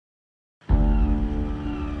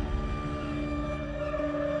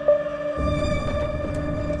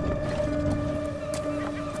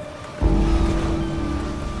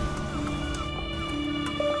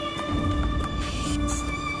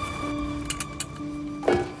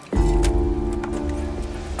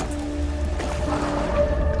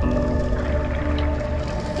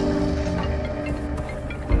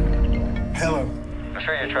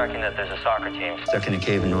tracking that there's a soccer team stuck in a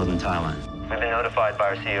cave in northern Thailand. We've been notified by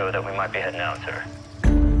our CEO that we might be heading out, sir.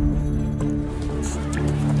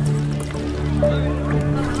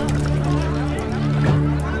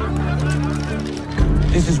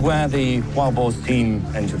 This is where the Wild Boars team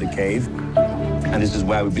enter the cave, and this is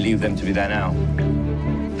where we believe them to be there now.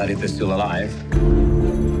 That if they're still alive.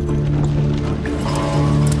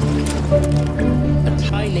 A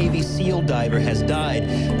Thai Navy SEAL diver has died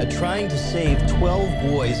trying to save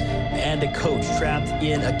 12 boys and a coach trapped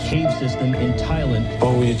in a cave system in Thailand.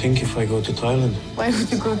 What would you think if I go to Thailand? Why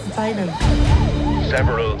would you go to Thailand?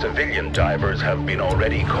 Several civilian divers have been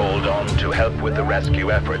already called on to help with the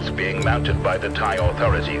rescue efforts being mounted by the Thai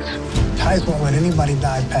authorities. Thais won't let anybody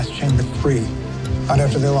dive past chamber 3, not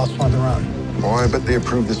after they lost one of their own. Oh, I bet they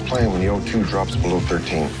approve this plan when the O2 drops below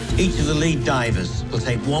 13. Each of the lead divers will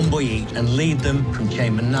take one buoy each and lead them from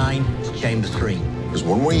chamber 9 to chamber 3. There's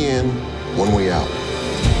one way in, one way out.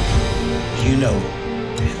 You know,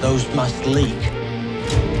 those must leak.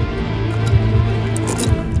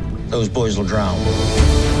 Those boys will drown.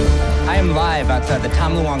 I am live outside the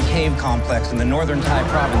Tham Luang Cave complex in the northern Thai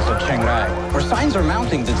province of Chiang Rai, where signs are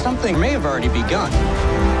mounting that something may have already begun.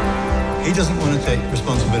 He doesn't want to take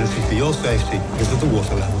responsibility for your safety because of the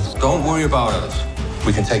water levels. Don't worry about us.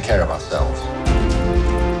 We can take care of ourselves.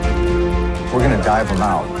 We're gonna dive them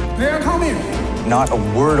out. They're coming! Not a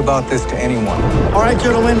word about this to anyone. All right,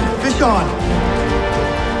 gentlemen, fish on.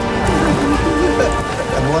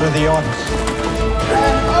 And what are the odds?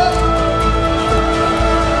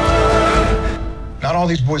 Not all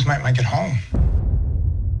these boys might make it home.